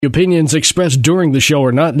Opinions expressed during the show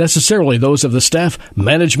are not necessarily those of the staff,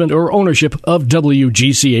 management, or ownership of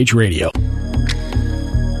WGCH Radio.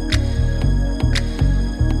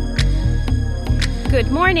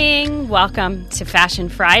 Good morning. Welcome to Fashion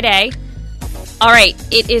Friday. All right,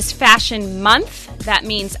 it is Fashion Month. That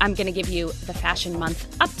means I'm going to give you the Fashion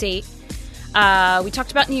Month update. We talked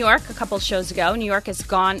about New York a couple of shows ago. New York has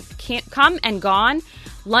come and gone.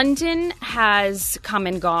 London has come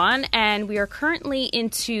and gone, and we are currently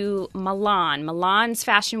into Milan. Milan's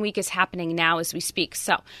Fashion Week is happening now as we speak.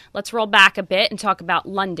 So let's roll back a bit and talk about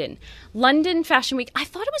London. London Fashion Week, I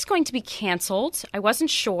thought it was going to be canceled. I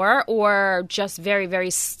wasn't sure, or just very, very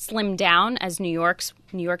slimmed down as New York's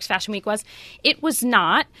Fashion Week was. It was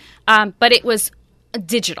not, but it was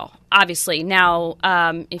digital, obviously. Now,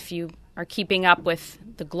 if you are keeping up with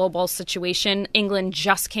the global situation, England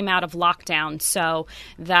just came out of lockdown, so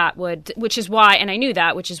which is why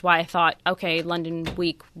I thought, okay, London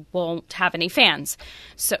Week won't have any fans.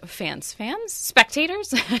 So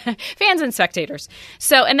spectators, fans and spectators.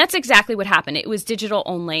 So, and that's exactly what happened. It was digital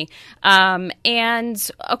only.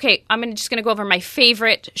 And okay, I'm just going to go over my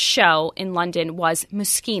favorite show in London was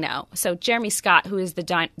Moschino. So Jeremy Scott, who is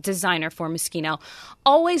the designer for Moschino,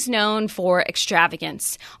 always known for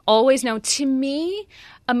extravagance, always known to me.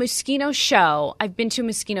 A Moschino show, I've been to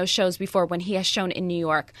Moschino shows before when he has shown in New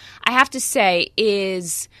York, I have to say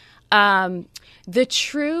is the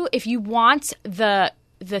true, if you want the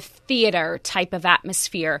theater type of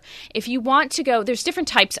atmosphere, if you want to go, there's different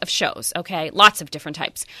types of shows, okay? Lots of different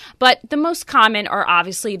types. But the most common are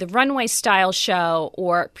obviously the runway style show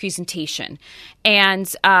or presentation.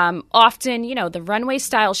 And often, the runway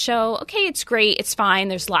style show, okay, it's great, it's fine.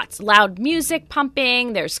 There's lots loud music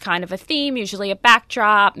pumping. There's kind of a theme, usually a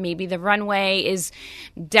backdrop. Maybe the runway is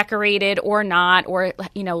decorated or not, or,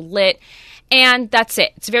 lit. And that's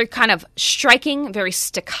it. It's very kind of striking, very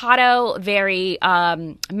staccato, very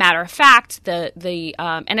matter of fact.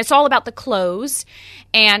 And it's all about the clothes,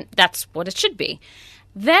 and that's what it should be.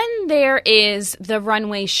 Then there is the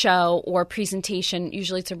runway show or presentation.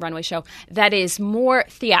 Usually it's a runway show that is more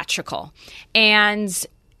theatrical, and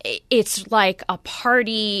it's like a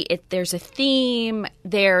party. There's a theme.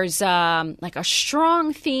 There's like a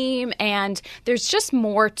strong theme, and there's just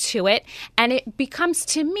more to it. And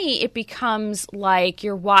to me, it becomes like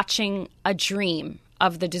you're watching a dream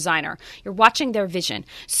of the designer. You're watching their vision.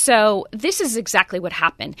 So this is exactly what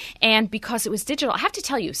happened. And because it was digital, I have to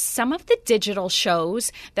tell you, some of the digital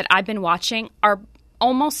shows that I've been watching are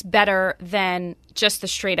almost better than just the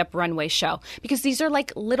straight up runway show, because these are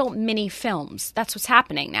like little mini films. That's what's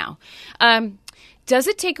happening now. Does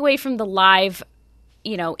it take away from the live,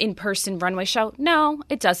 in-person runway show? No,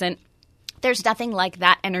 it doesn't. There's nothing like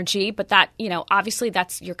that energy, but that, obviously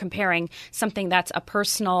you're comparing something that's a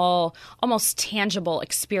personal, almost tangible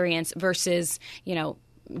experience versus,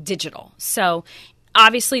 digital. So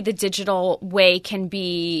obviously, the digital way can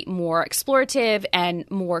be more explorative and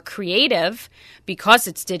more creative because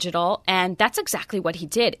it's digital, and that's exactly what he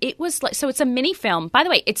did. It was so it's a mini film. By the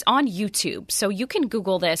way, it's on YouTube, so you can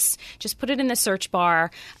Google this. Just put it in the search bar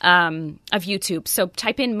of YouTube. So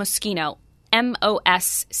type in Moschino, Moschino.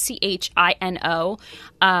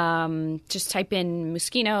 Just type in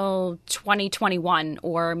Moschino 2021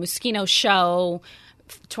 or Moschino Show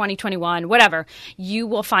 2021, whatever, you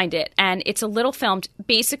will find it. And it's a little film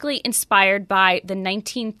basically inspired by the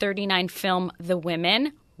 1939 film The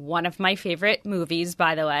Women, one of my favorite movies,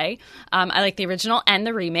 by the way. I like the original and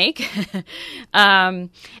the remake. And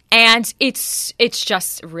it's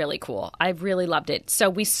just really cool. I really loved it. So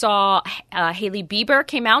we saw Hailey Bieber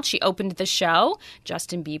came out. She opened the show,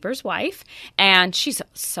 Justin Bieber's wife, and she's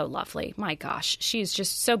so lovely. My gosh, she's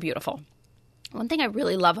just so beautiful. One thing I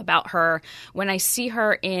really love about her, when I see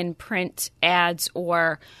her in print ads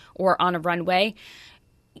or on a runway,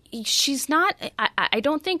 she's not – I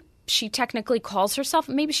don't think she technically calls herself –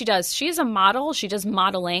 maybe she does. She is a model. She does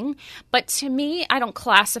modeling. But to me, I don't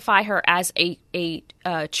classify her as a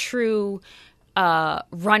true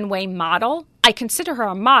runway model. I consider her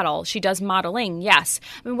a model. She does modeling, yes.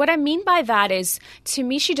 I mean, what I mean by that is, to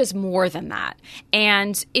me, she does more than that.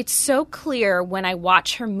 And it's so clear when I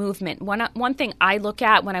watch her movement. One thing I look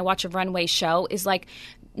at when I watch a runway show is like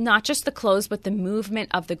not just the clothes, but the movement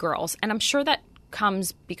of the girls. And I'm sure that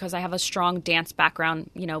comes because I have a strong dance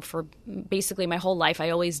background, for basically my whole life.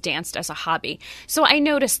 I always danced as a hobby. So I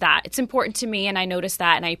notice that. It's important to me, and I notice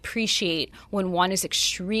that, and I appreciate when one is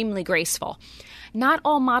extremely graceful. Not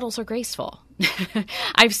all models are graceful.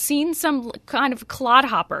 I've seen some kind of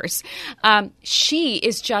clodhoppers. She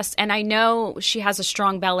is just, and I know she has a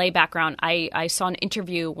strong ballet background. I saw an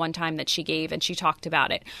interview one time that she gave, and she talked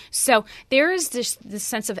about it. So there is this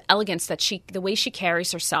sense of elegance that the way she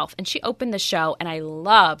carries herself. And she opened the show, and I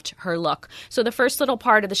loved her look. So the first little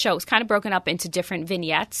part of the show was kind of broken up into different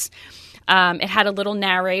vignettes. It had a little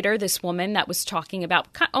narrator, this woman that was talking about,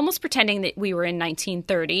 almost pretending that we were in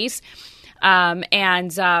 1930s,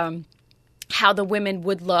 and how the women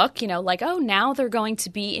would look, like, oh, now they're going to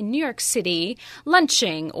be in New York City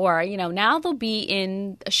lunching, or, now they'll be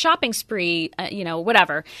in a shopping spree,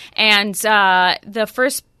 whatever. And the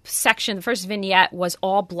first section, the first vignette was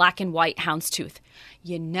all black and white houndstooth.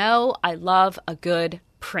 I love a good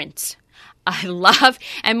print.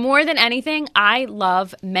 And more than anything, I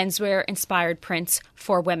love menswear-inspired prints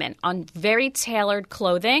for women on very tailored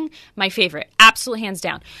clothing. My favorite, absolutely hands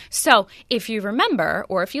down. So if you remember,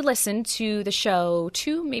 or if you listened to the show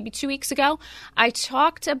maybe 2 weeks ago, I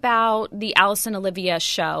talked about the Alice and Olivia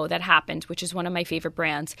show that happened, which is one of my favorite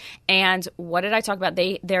brands. And what did I talk about?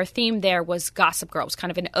 Their theme there was Gossip Girl. It was kind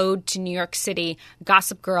of an ode to New York City.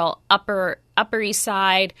 Gossip Girl, Upper East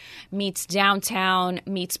Side meets downtown,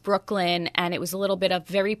 meets Brooklyn, and it was a little bit of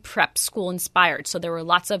very prep school inspired. So there were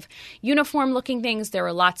lots of uniform looking things, there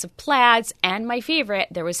were lots of plaids, and my favorite,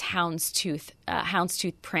 there was houndstooth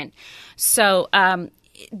print. So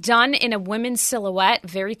done in a women's silhouette,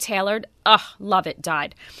 very tailored. Love it,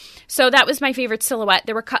 died. So that was my favorite silhouette.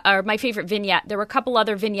 My favorite vignette. There were a couple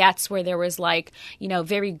other vignettes where there was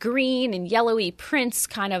very green and yellowy prints,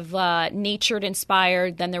 kind of natured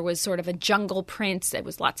inspired. Then there was sort of a jungle print. There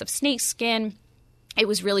was lots of snakeskin. It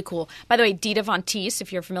was really cool. By the way, Dita Von Teese,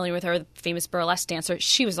 if you're familiar with her, the famous burlesque dancer,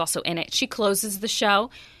 she was also in it. She closes the show,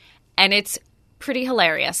 and it's pretty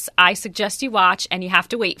hilarious. I suggest you watch, and you have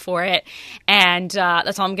to wait for it. And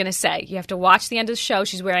that's all I'm going to say. You have to watch the end of the show.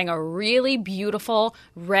 She's wearing a really beautiful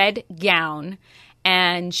red gown,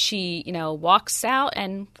 and she, walks out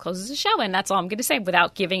and closes the show. And that's all I'm going to say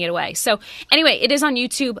without giving it away. So anyway, it is on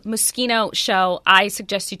YouTube, Moschino Show. I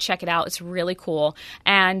suggest you check it out. It's really cool.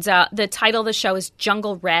 And the title of the show is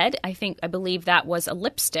Jungle Red. I believe that was a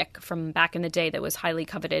lipstick from back in the day that was highly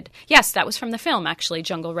coveted. Yes, that was from the film, actually,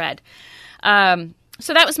 Jungle Red.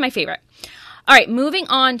 So that was my favorite. All right, moving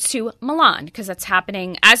on to Milan, because that's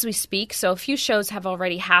happening as we speak. So a few shows have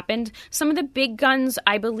already happened. Some of the big guns,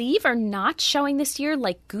 I believe, are not showing this year,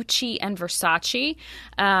 like Gucci and Versace.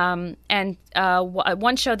 And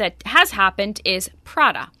one show that has happened is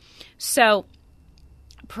Prada. So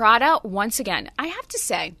Prada, once again, I have to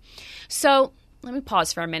say, so let me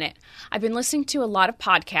pause for a minute. I've been listening to a lot of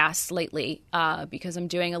podcasts lately because I'm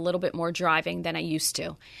doing a little bit more driving than I used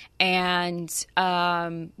to. And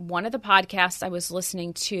one of the podcasts I was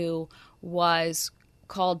listening to was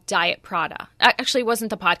called Diet Prada. Actually, it wasn't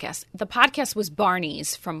the podcast. The podcast was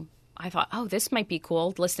Barney's I thought, oh, this might be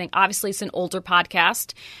cool listening. Obviously, it's an older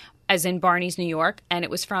podcast, as in Barney's, New York, and it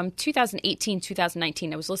was from 2018,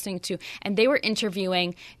 2019. I was listening to, and they were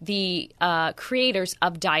interviewing the creators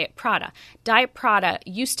of Diet Prada. Diet Prada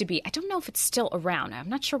used to be, I don't know if it's still around. I'm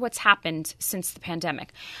not sure what's happened since the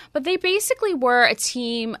pandemic, but they basically were a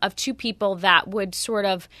team of two people that would sort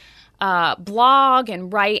of blog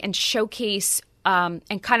and write and showcase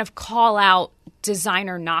and kind of call out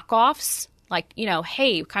designer knockoffs. Like,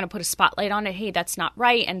 hey, kind of put a spotlight on it. Hey, that's not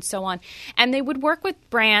right, and so on. And they would work with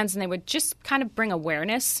brands, and they would just kind of bring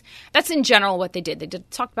awareness. That's in general what they did. They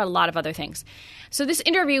talked about a lot of other things. So this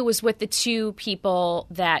interview was with the two people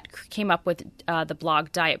that came up with the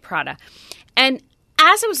blog Diet Prada. And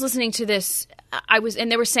as I was listening to this,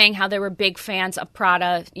 and they were saying how they were big fans of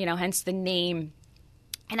Prada, hence the name.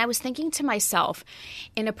 And I was thinking to myself,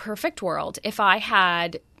 in a perfect world, if I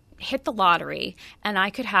had hit the lottery and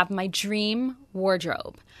I could have my dream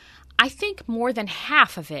wardrobe, I think more than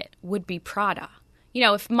half of it would be Prada.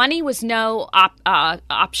 If money was no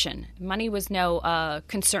option, money was no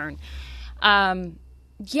concern. I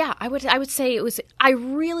would say it was. I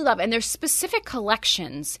really love it. And there's specific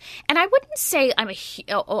collections, and I wouldn't say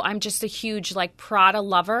I'm just a huge Prada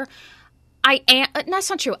lover. I am.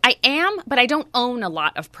 That's not true. I am, but I don't own a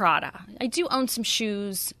lot of Prada. I do own some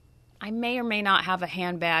shoes. I may or may not have a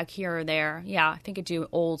handbag here or there. Yeah, I think I do.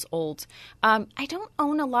 Old. I don't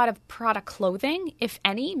own a lot of Prada clothing, if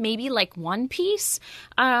any, maybe one piece.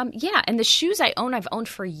 And the shoes I've owned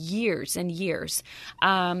for years and years.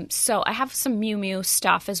 So I have some Miu Miu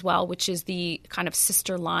stuff as well, which is the kind of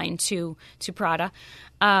sister line to Prada.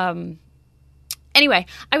 Anyway,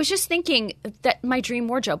 I was just thinking that my dream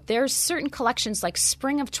wardrobe, there's certain collections like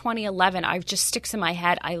spring of 2011, I just sticks in my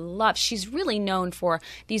head. I love, she's really known for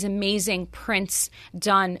these amazing prints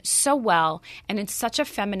done so well and in such a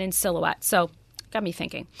feminine silhouette. So got me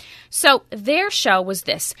thinking. So their show was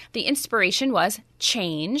this. The inspiration was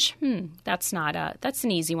change. That's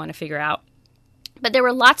an easy one to figure out. But there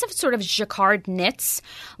were lots of sort of jacquard knits,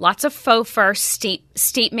 lots of faux fur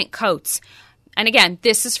statement coats. And again,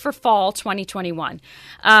 this is for fall 2021.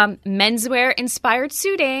 Menswear inspired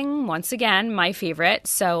suiting, once again, my favorite.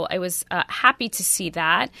 So I was happy to see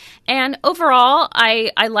that. And overall,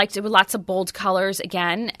 I liked it with lots of bold colors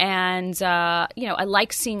again. And, I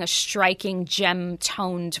like seeing a striking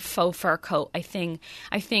gem-toned faux fur coat. I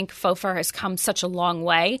think faux fur has come such a long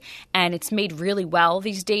way, and it's made really well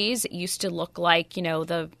these days. It used to look like,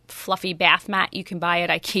 the fluffy bath mat you can buy at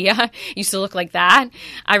IKEA. It used to look like that.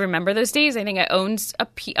 I remember those days. I think I owned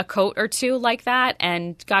a coat or two like that,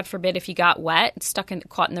 and God forbid if you got wet,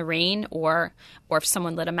 caught in the rain, or if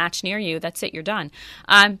someone lit a match near you, that's it, you're done.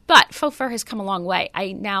 But faux fur has come a long way.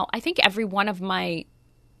 I think every one of my,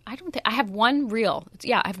 I have one real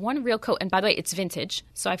coat, and by the way, it's vintage,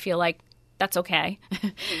 so I feel like that's okay.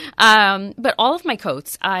 But all of my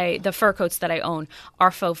coats, the fur coats that I own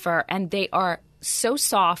are faux fur, and they are so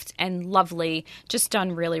soft and lovely, just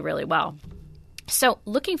done really, really well. So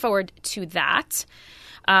looking forward to that.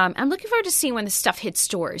 I'm looking forward to seeing when the stuff hits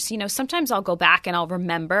stores. Sometimes I'll go back and I'll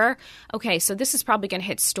remember, okay, so this is probably going to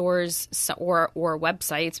hit stores or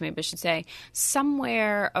websites, maybe I should say,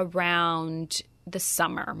 somewhere around the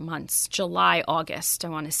summer months, July, August, I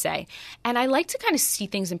want to say. And I like to kind of see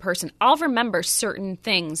things in person. I'll remember certain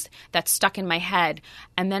things that stuck in my head,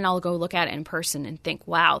 and then I'll go look at it in person and think,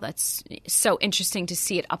 wow, that's so interesting to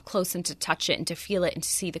see it up close and to touch it and to feel it and to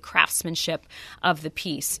see the craftsmanship of the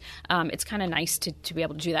piece. It's kind of nice to be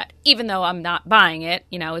able to do that, even though I'm not buying it.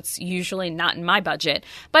 It's usually not in my budget,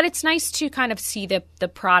 but it's nice to kind of see the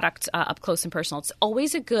product up close and personal. It's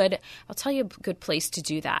always I'll tell you a good place to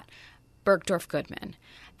do that. Bergdorf Goodman.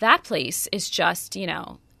 That place is just,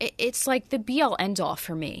 it's like the be-all, end-all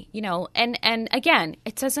for me, and again,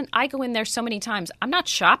 it doesn't, I go in there so many times. I'm not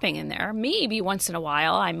shopping in there. Maybe once in a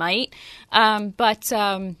while I might, but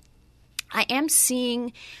I am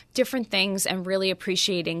seeing different things and really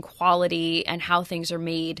appreciating quality and how things are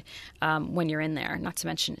made when you're in there. Not to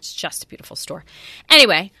mention, it's just a beautiful store.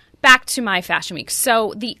 Anyway, back to my fashion week.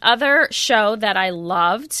 So the other show that I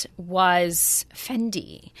loved was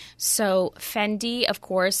Fendi. So Fendi, of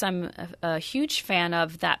course, I'm a huge fan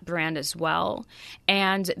of that brand as well.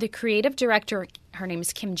 And the creative director, her name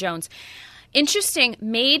is Kim Jones,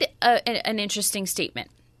 made an interesting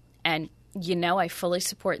statement. And I fully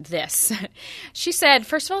support this. She said,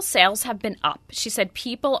 first of all, sales have been up. She said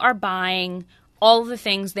people are buying all the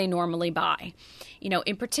things they normally buy.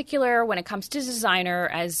 In particular, when it comes to designer,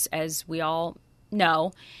 as we all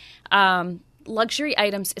know, luxury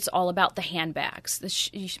items, it's all about the handbags.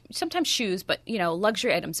 Sometimes shoes, but,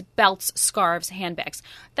 luxury items, belts, scarves, handbags.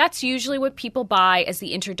 That's usually what people buy as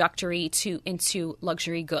the introductory into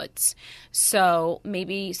luxury goods. So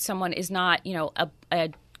maybe someone is not, a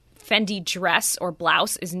Fendi dress or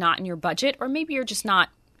blouse is not in your budget, or maybe you're just not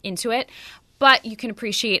into it, but you can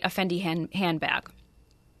appreciate a Fendi handbag.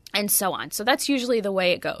 And so on. So that's usually the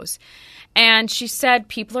way it goes. And she said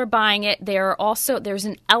people are buying it. There's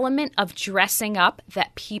an element of dressing up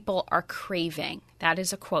that people are craving. That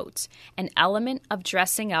is a quote. An element of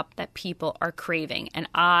dressing up that people are craving. And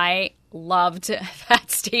I loved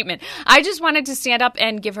that statement. I just wanted to stand up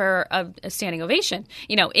and give her a standing ovation,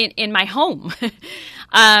 in my home.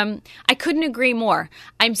 I couldn't agree more.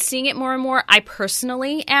 I'm seeing it more and more. I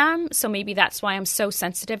personally am. So maybe that's why I'm so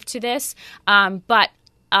sensitive to this. But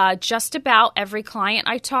just about every client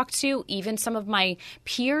I talk to, even some of my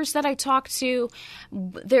peers that I talk to,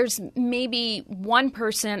 there's maybe one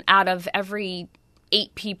person out of every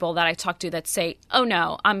 8 people that I talk to that say, oh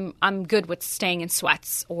no, I'm good with staying in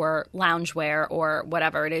sweats or loungewear or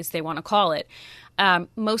whatever it is they want to call it.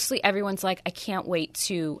 Mostly everyone's like, I can't wait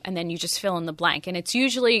to, and then you just fill in the blank. And it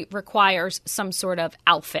usually requires some sort of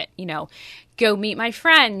outfit, go meet my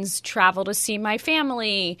friends, travel to see my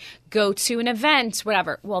family, go to an event,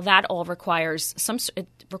 whatever. Well, that all requires it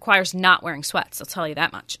requires not wearing sweats. I'll tell you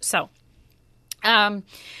that much. So,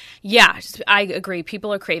 yeah, I agree.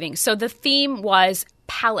 People are craving. So the theme was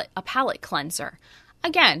a palette cleanser.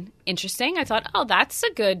 Again, interesting. I thought, oh, that's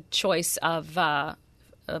a good choice of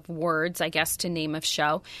words, I guess, to name a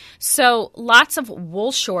show. So lots of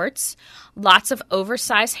wool shorts, lots of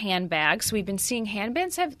oversized handbags. We've been seeing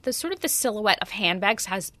handbags have the silhouette of handbags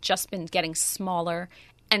has just been getting smaller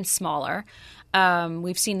and smaller.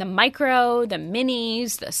 We've seen the micro, the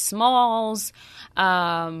minis, the smalls.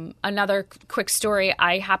 Another quick story,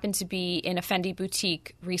 I happened to be in a Fendi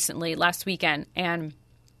boutique recently, last weekend, and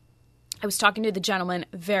I was talking to the gentleman,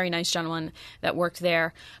 very nice gentleman that worked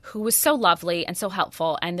there, who was so lovely and so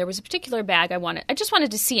helpful. And there was a particular bag I just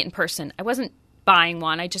wanted to see it in person. I wasn't buying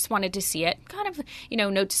one. I just wanted to see it. Kind of,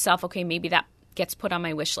 note to self, okay, maybe that gets put on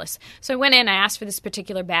my wish list. So I went in, I asked for this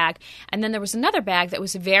particular bag, and then there was another bag that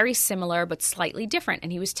was very similar but slightly different.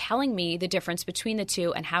 And he was telling me the difference between the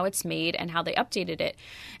two and how it's made and how they updated it.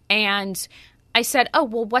 And I said, oh,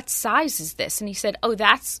 well, what size is this? And he said, oh,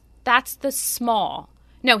 that's the small.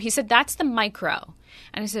 No, he said, that's the micro.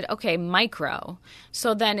 And I said, okay, micro.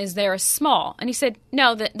 So then is there a small? And he said,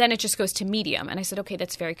 no, then it just goes to medium. And I said, okay,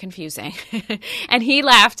 that's very confusing. And he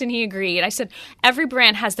laughed and he agreed. I said, every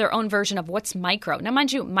brand has their own version of what's micro. Now,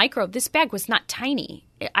 mind you, micro, this bag was not tiny.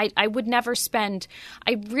 I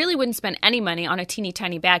really wouldn't spend any money on a teeny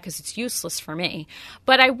tiny bag because it's useless for me.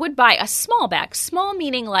 But I would buy a small bag. Small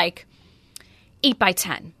meaning like 8 by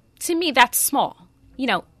 10. To me, that's small.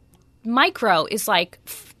 Micro is like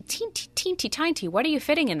teeny tiny. What are you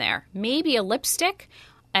fitting in there? Maybe a lipstick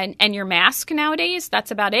and your mask nowadays. That's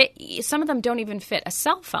about it. Some of them don't even fit a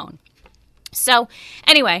cell phone. So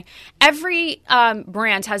anyway, every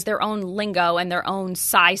brand has their own lingo and their own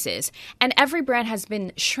sizes, and every brand has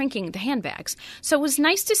been shrinking the handbags. So it was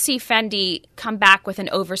nice to see Fendi come back with an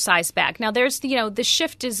oversized bag. Now there's, the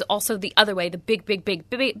shift is also the other way, the big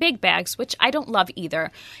bags, which I don't love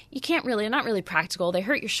either. They're not really practical. They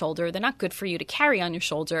hurt your shoulder. They're not good for you to carry on your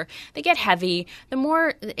shoulder. They get heavy.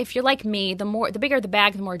 If you're like me, the bigger the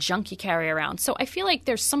bag, the more junk you carry around. So I feel like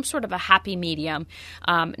there's some sort of a happy medium,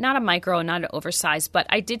 not a micro, not oversized, but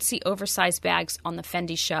I did see oversized bags in the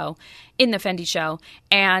Fendi show,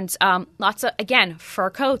 and lots of, again, fur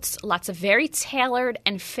coats, lots of very tailored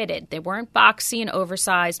and fitted. They weren't boxy and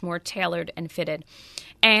oversized, more tailored and fitted.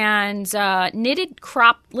 And knitted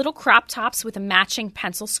little crop tops with a matching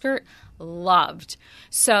pencil skirt, loved.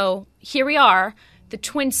 So here we are, the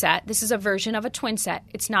twin set. This is a version of a twin set.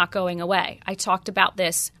 It's not going away. I talked about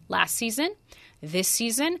this last season. This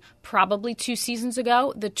season, probably 2 seasons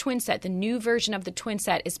ago, the twin set, the new version of the twin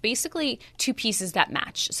set is basically 2 pieces that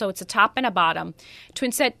match. So it's a top and a bottom.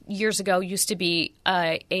 Twin set years ago used to be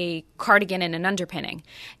a cardigan and an underpinning.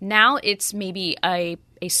 Now it's maybe a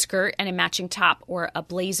skirt and a matching top, or a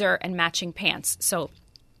blazer and matching pants. So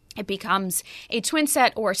it becomes a twin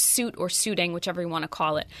set or suit or suiting, whichever you want to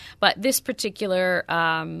call it. But this particular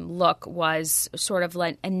look was sort of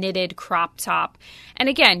like a knitted crop top. And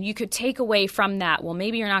again, you could take away from that, well,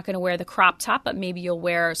 maybe you're not going to wear the crop top, but maybe you'll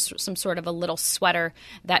wear some sort of a little sweater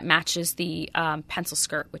that matches the pencil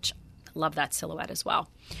skirt, which I love that silhouette as well.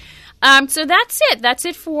 So that's it. That's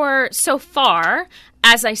it for so far.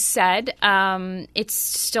 As I said, it's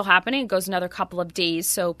still happening. It goes another couple of days.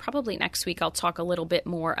 So probably next week I'll talk a little bit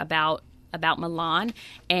more about Milan.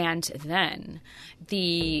 And then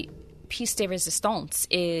the piece de resistance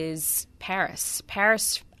is Paris.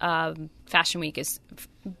 Paris Fashion Week is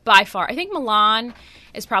by far, I think Milan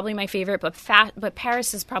is probably my favorite, but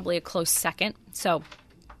Paris is probably a close second. So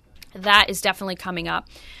that is definitely coming up.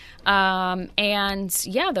 And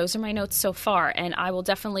yeah, those are my notes so far, and I will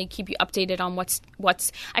definitely keep you updated on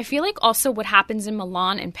what's I feel like also what happens in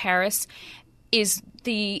Milan and Paris is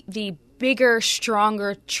the bigger,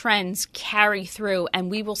 stronger trends carry through,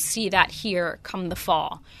 and we will see that here come the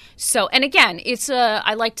fall. So, and again,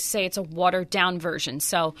 I like to say it's a watered down version.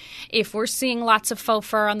 So if we're seeing lots of faux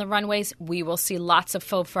fur on the runways, we will see lots of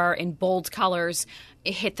faux fur in bold colors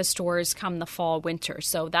hit the stores come the fall, winter.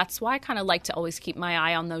 So that's why I kind of like to always keep my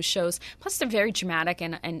eye on those shows. Plus, they're very dramatic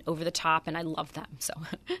and over the top, and I love them. So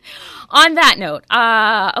on that note,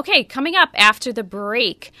 okay, coming up after the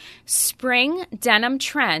break, spring denim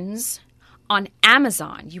trends on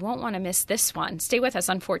Amazon. You won't want to miss this one. Stay with us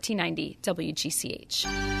on 1490 WGCH.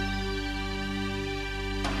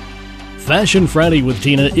 Fashion Friday with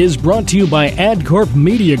Tina is brought to you by AdCorp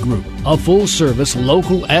Media Group, a full-service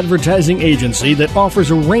local advertising agency that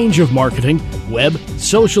offers a range of marketing, web,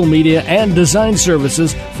 social media, and design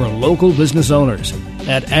services for local business owners.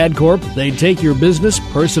 At AdCorp, they take your business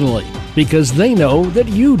personally because they know that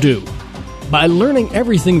you do. By learning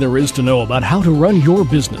everything there is to know about how to run your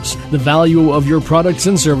business, the value of your products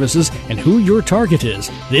and services, and who your target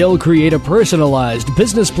is, they'll create a personalized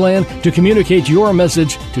business plan to communicate your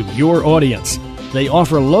message to your audience. They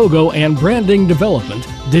offer logo and branding development,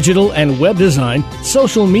 digital and web design,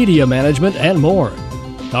 social media management, and more.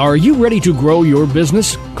 Are you ready to grow your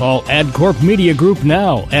business? Call AdCorp Media Group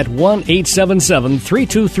now at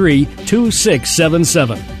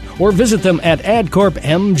 1-877-323-2677. or visit them at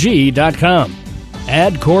adcorpmg.com.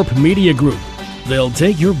 AdCorp Media Group. They'll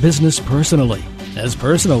take your business personally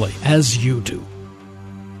as you do.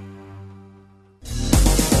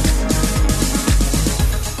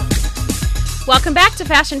 Welcome back to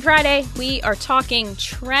Fashion Friday. We are talking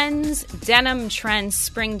trends, denim trends,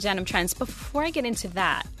 spring denim trends. Before I get into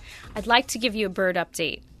that, I'd like to give you a bird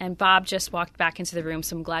update. And Bob just walked back into the room,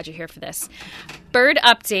 so I'm glad you're here for this. Bird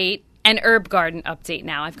update and herb garden update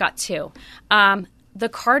now. I've got two. The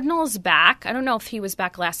cardinal's back. I don't know if he was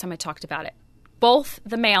back last time I talked about it. Both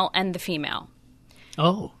the male and the female.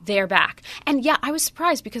 Oh. They're back. And yeah, I was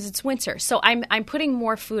surprised because it's winter. So I'm putting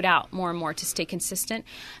more food out more and more to stay consistent.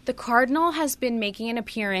 The cardinal has been making an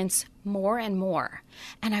appearance more and more.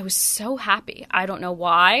 And I was so happy. I don't know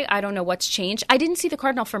why. I don't know what's changed. I didn't see the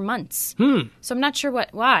cardinal for months. So I'm not sure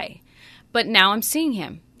why. But now I'm seeing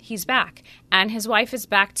him. He's back. And his wife is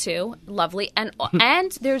back too. Lovely.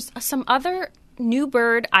 And there's some other new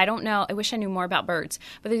bird. I don't know. I wish I knew more about birds.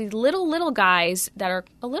 But these little guys that are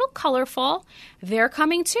a little colorful, they're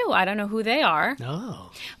coming too. I don't know who they are.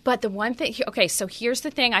 Oh. But the one thing, okay, so here's the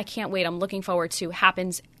thing I can't wait. I'm looking forward to.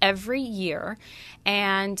 Happens every year.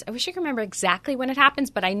 And I wish I could remember exactly when it happens,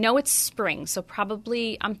 but I know it's spring. So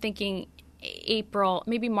probably I'm thinking April,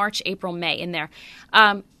 maybe March, April, May in there.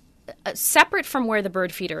 Separate from where the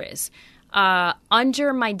bird feeder is.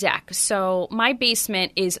 Under my deck. So my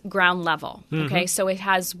basement is ground level. Okay. So it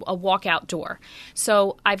has a walkout door.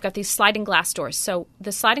 So I've got these sliding glass doors. So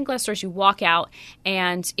the sliding glass doors, you walk out,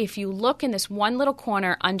 and if you look in this one little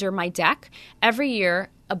corner under my deck, every year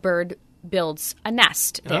a bird builds a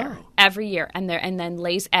nest there every year and then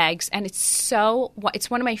lays eggs. And it's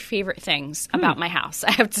one of my favorite things about my house,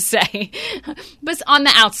 I have to say. But it's on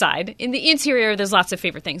the outside. In the interior, there's lots of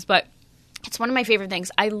favorite things, but it's one of my favorite things.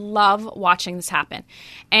 I love watching this happen.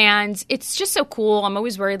 And it's just so cool. I'm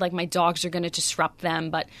always worried like my dogs are going to disrupt them,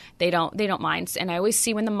 but they don't mind. And I always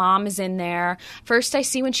see when the mom is in there. First I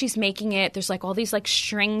see when she's making it. There's like all these like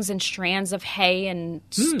strings and strands of hay and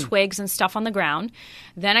twigs and stuff on the ground.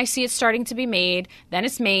 Then I see it starting to be made. Then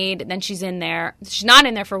it's made. Then she's in there. She's not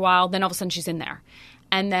in there for a while. Then all of a sudden she's in there.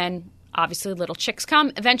 And then obviously, little chicks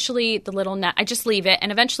come. Eventually, the little net, I just leave it,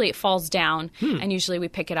 and eventually it falls down, and usually we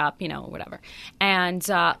pick it up, whatever. And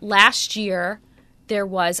last year, there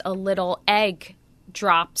was a little egg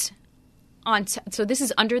dropped on so this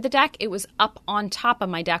is under the deck. It was up on top of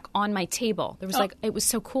my deck on my table. There was it was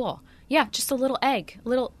so cool. Yeah, just a little egg,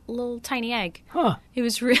 little tiny egg. Huh. It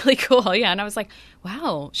was really cool, yeah. And I was like,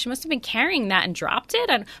 wow, she must have been carrying that and dropped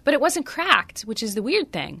it. But it wasn't cracked, which is the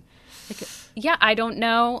weird thing. Like, yeah, I don't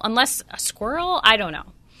know. Unless a squirrel, I don't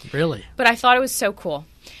know. Really? But I thought it was so cool.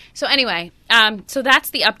 So anyway, so that's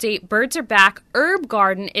the update. Birds are back. Herb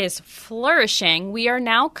garden is flourishing. We are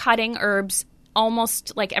now cutting herbs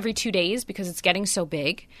almost like every 2 days because it's getting so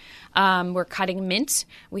big. We're cutting mint.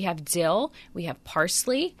 We have dill. We have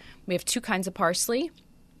parsley. We have 2 kinds of parsley.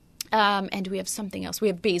 And we have something else. We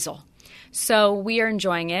have basil. So we are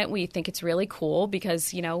enjoying it. We think it's really cool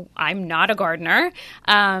because, I'm not a gardener.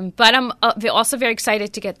 But I'm also very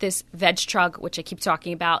excited to get this veg truck, which I keep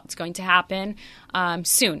talking about. It's going to happen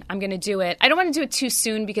soon. I'm going to do it. I don't want to do it too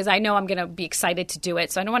soon because I know I'm going to be excited to do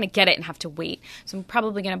it. So I don't want to get it and have to wait. So I'm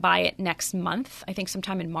probably going to buy it next month. I think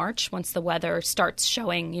sometime in March once the weather starts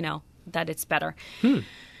showing, that it's better.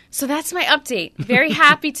 So that's my update. Very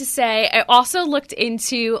happy to say. I also looked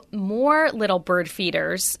into more little bird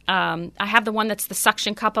feeders. I have the one that's the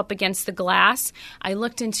suction cup up against the glass. I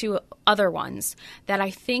looked into other ones that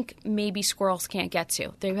I think maybe squirrels can't get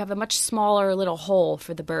to. They have a much smaller little hole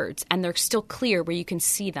for the birds, and they're still clear where you can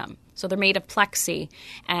see them. So they're made of plexi,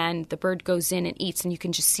 and the bird goes in and eats, and you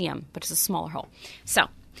can just see them, but it's a smaller hole. So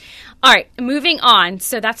all right, moving on.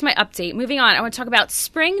 So that's my update. Moving on, I want to talk about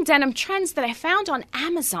spring denim trends that I found on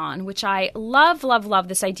Amazon, which I love, love, love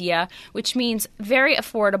this idea, which means very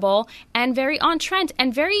affordable and very on trend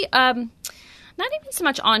and very not even so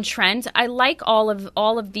much on trend. I like all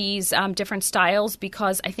of these different styles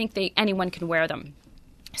because I think anyone can wear them.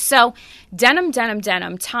 So, denim, denim,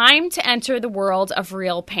 denim. Time to enter the world of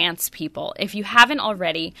real pants, people. If you haven't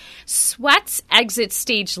already, sweats exit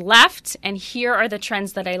stage left, and here are the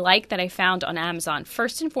trends that I like that I found on Amazon.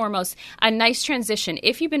 First and foremost, a nice transition.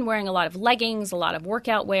 If you've been wearing a lot of leggings, a lot of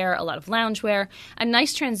workout wear, a lot of lounge wear, a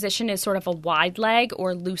nice transition is sort of a wide leg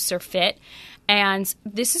or looser fit. And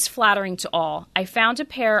this is flattering to all. I found a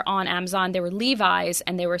pair on Amazon. They were Levi's,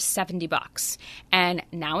 and they were $70. And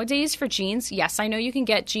nowadays for jeans, yes, I know you can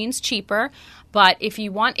get jeans cheaper, but if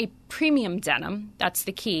you want a premium denim, that's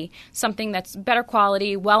the key, something that's better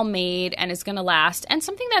quality, well-made, and is going to last, and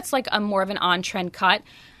something that's like a more of an on-trend cut,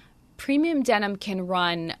 premium denim can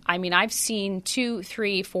run, I mean, I've seen $200,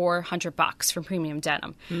 $300, $400 for premium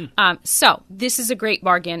denim. So this is a great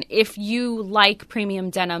bargain. If you like premium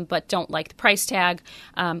denim but don't like the price tag,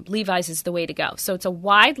 Levi's is the way to go. So it's a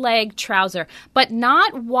wide leg trouser, but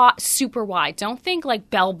not super wide. Don't think like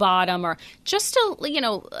bell bottom, or just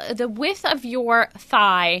the width of your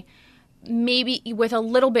thigh, maybe with a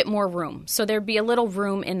little bit more room. So there'd be a little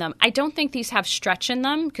room in them. I don't think these have stretch in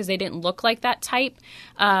them because they didn't look like that type.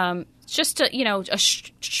 Just a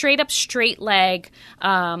straight up straight leg,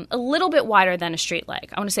 a little bit wider than a straight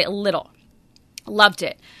leg. I want to say a little. Loved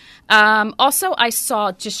it. Also, I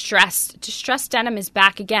saw distressed. Distressed denim is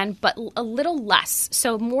back again, but a little less.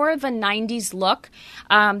 So more of a 90s look.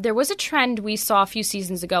 There was a trend we saw a few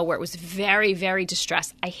seasons ago where it was very, very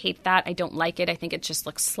distressed. I hate that. I don't like it. I think it just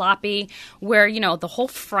looks sloppy, where, the whole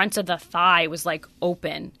front of the thigh was like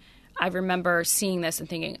open. I remember seeing this and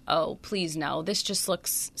thinking, oh, please no. This just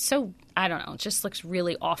looks so, I don't know, it just looks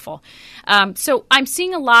really awful. So I'm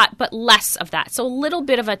seeing a lot, but less of that. So a little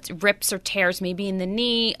bit of a rips or tears maybe in the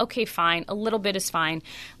knee. Okay, fine. A little bit is fine.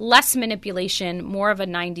 Less manipulation, more of a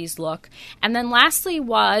 90s look. And then lastly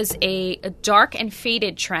was a dark and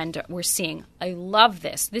faded trend we're seeing. I love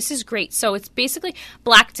this. This is great. So it's basically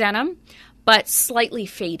black denim, but slightly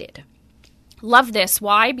faded. Love this.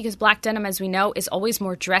 Why? Because black denim, as we know, is always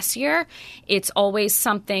more dressier. It's always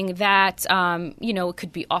something that, it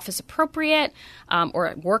could be office appropriate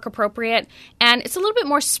or work appropriate. And it's a little bit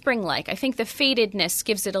more spring-like. I think the fadedness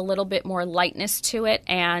gives it a little bit more lightness to it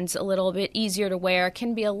and a little bit easier to wear. It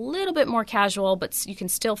can be a little bit more casual, but you can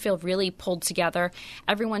still feel really pulled together.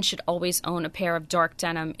 Everyone should always own a pair of dark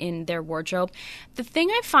denim in their wardrobe. The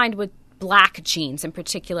thing I find with black jeans in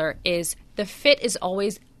particular is the fit is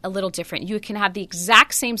always a little different. You can have the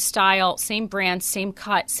exact same style, same brand, same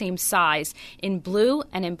cut, same size in blue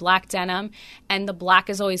and in black denim, and the black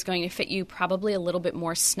is always going to fit you probably a little bit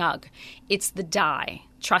more snug. It's the dye.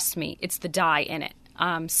 Trust me, it's the dye in it.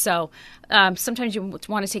 Sometimes you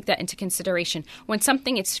want to take that into consideration. When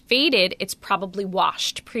something is faded, it's probably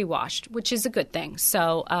pre-washed, which is a good thing.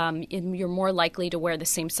 So you're more likely to wear the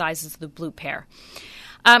same size as the blue pair.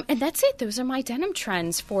 And that's it. Those are my denim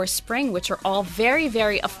trends for spring, which are all very,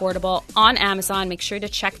 very affordable on Amazon. Make sure to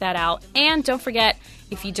check that out. And don't forget,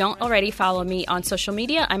 if you don't already follow me on social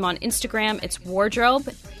media, I'm on Instagram. It's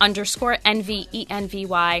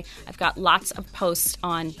wardrobe_NVENVY. I've got lots of posts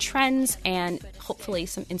on trends and hopefully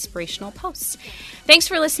some inspirational posts. Thanks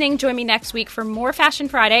for listening. Join me next week for more Fashion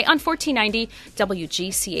Friday on 1490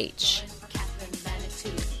 WGCH.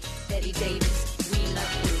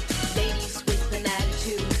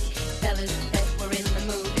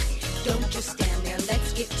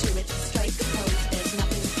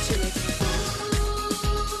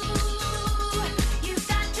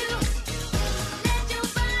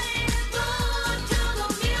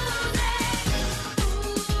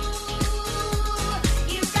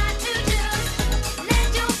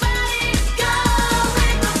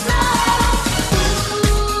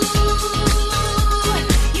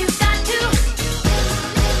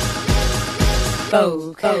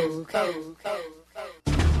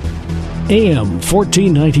 AM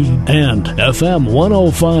 1490 and FM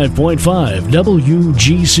 105.5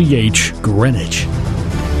 WGCH Greenwich.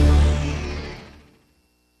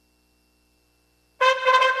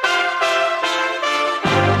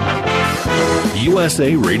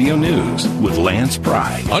 USA Radio News with Lance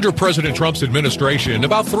Pry. Under President Trump's administration,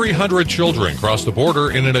 about 300 children crossed the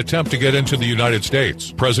border in an attempt to get into the United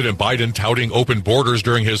States. President Biden touting open borders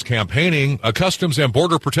during his campaigning. A Customs and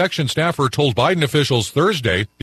Border Protection staffer told Biden officials Thursday